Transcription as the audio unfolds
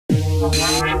What's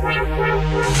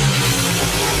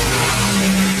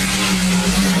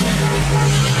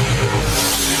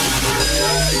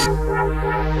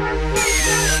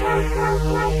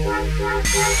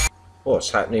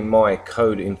happening, my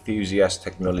code enthusiast,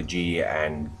 technology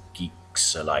and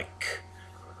geeks alike?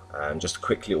 Just a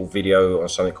quick little video on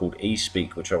something called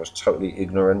Espeak, which I was totally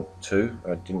ignorant to.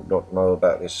 I did not know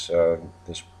about this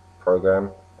this program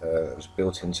that was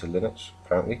built into Linux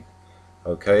apparently.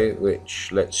 Okay,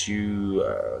 which lets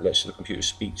the computer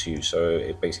speak to you. So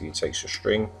it basically takes a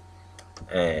string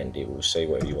and it will say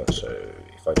whatever you want. So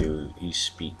if I do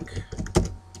Espeak,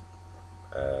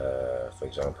 for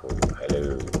example,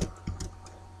 hello.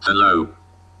 Hello.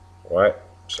 Right,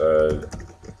 so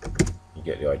you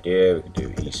get the idea. We can do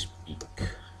Espeak.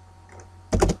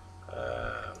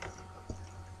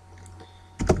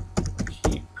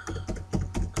 Keep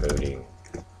coding.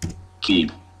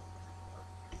 Keep.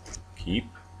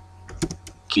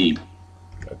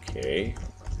 Okay.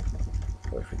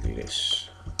 What if we do this?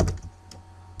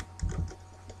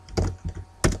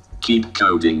 Keep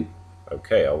coding.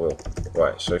 Okay, I will.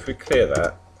 Right, so if we clear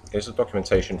that, here's the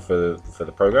documentation for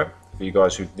the program. For you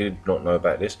guys who did not know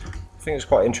about this, I think it's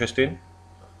quite interesting.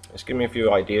 It's giving me a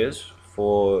few ideas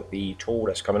for the tool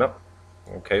that's coming up.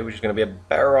 Okay, which is going to be a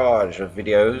barrage of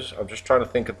videos. I'm just trying to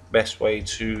think of the best way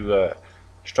to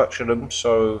structure them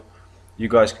so you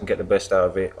guys can get the best out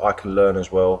of it. I can learn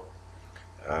as well,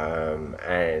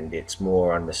 and it's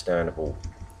more understandable.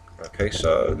 Okay,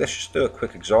 so let's just do a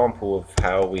quick example of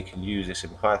how we can use this in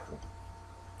Python.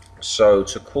 So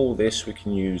to call this, we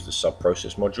can use the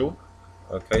subprocess module.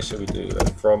 Okay, so we do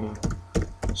from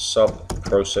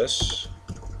subprocess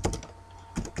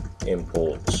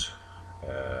import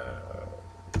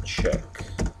check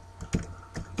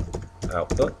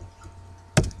output.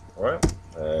 All right,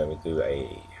 and we do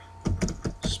a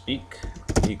speak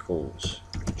equals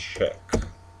check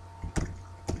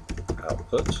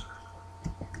output.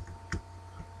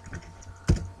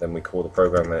 Then we call the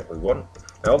program that we want.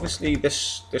 Now obviously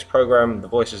this program, the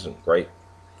voice isn't great.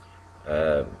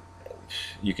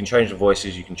 You can change the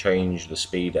voices, you can change the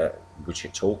speed at which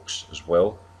it talks as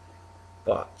well,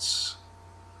 but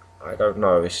I don't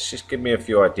know, it's just giving me a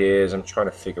few ideas. I'm trying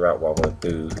to figure out what I want to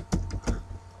do.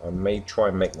 I may try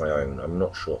and make my own, I'm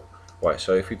not sure. Right,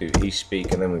 so if we do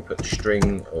Espeak and then we put a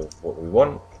string of what we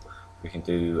want, we can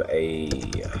do a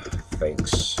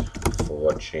thanks for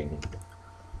watching.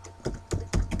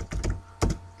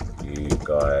 You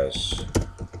guys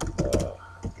are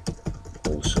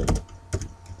awesome.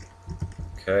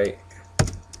 Okay.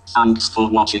 Thanks for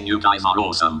watching. You guys are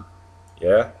awesome.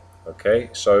 Yeah. Okay.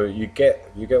 So you get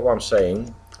what I'm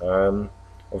saying.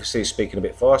 Obviously, it's speaking a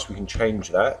bit fast. We can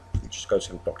change that. We just go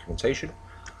to the documentation.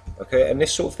 Okay. And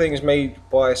this sort of thing is made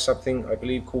by something I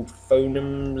believe called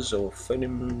phonemes or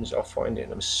phonemes. I'll find it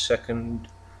in a second.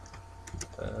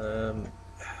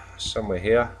 Somewhere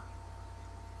here.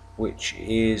 Which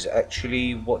is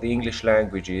actually what the English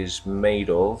language is made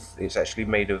of. It's actually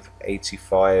made of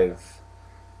 85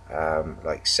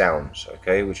 like sounds,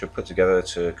 okay, which are put together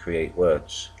to create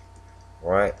words.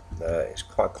 Right, it's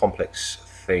quite a complex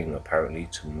thing apparently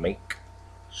to make.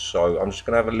 So I'm just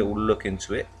going to have a little look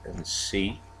into it and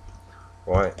see.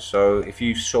 Right, so if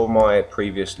you saw my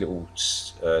previous little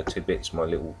tidbits, my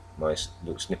little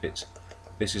snippets,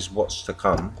 this is what's to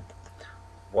come.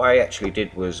 What I actually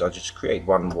did was I just created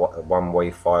one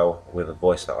WAV file with a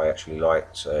voice that I actually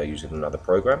liked using another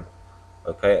program.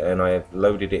 Okay, and I have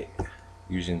loaded it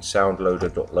using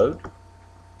soundloader.load.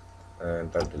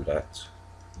 And don't do that.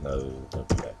 No, don't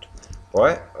do that.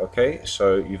 Right, okay,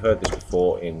 so you've heard this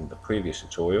before in the previous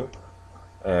tutorial.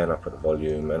 And I put the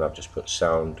volume and I've just put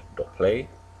sound.play.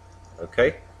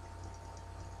 Okay.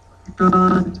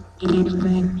 Good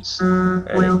evening, sir.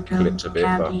 And welcome it clips a bit,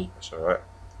 but Cabby. it's alright.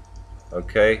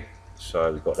 Okay,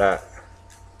 so we've got that,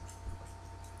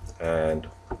 and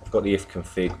I've got the if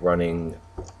config running.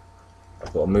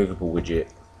 I've got a movable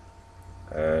widget,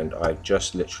 and I've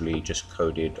just literally just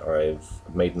coded. I've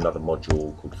made another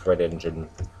module called thread engine.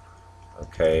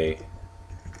 Okay,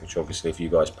 which obviously if you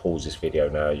guys pause this video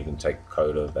now, you can take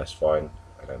code of, that's fine,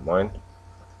 I don't mind.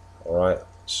 Alright,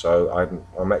 so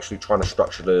I'm actually trying to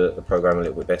structure the program a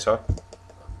little bit better.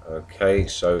 Okay,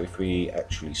 so if we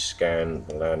actually scan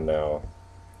the LAN now,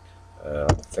 I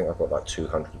think I've got like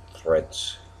 200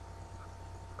 threads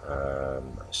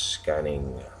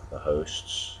scanning the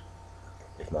hosts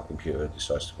if my computer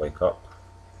decides to wake up,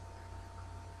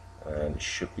 and it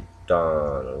should be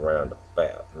done around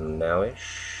about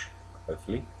nowish,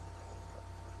 hopefully.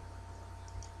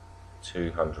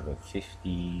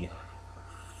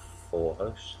 254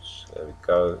 hosts, there we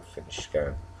go, finish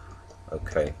scan.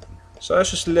 Okay, So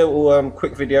that's just a little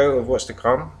quick video of what's to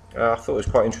come. I thought it was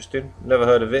quite interesting. Never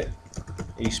heard of it.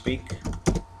 Espeak.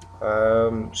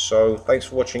 So thanks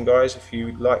for watching, guys. If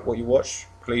you like what you watch,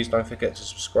 please don't forget to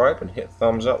subscribe and hit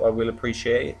thumbs up. I will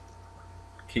appreciate it.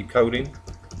 Keep coding.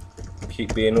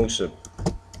 Keep being awesome.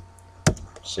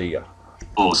 See ya.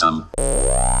 Awesome.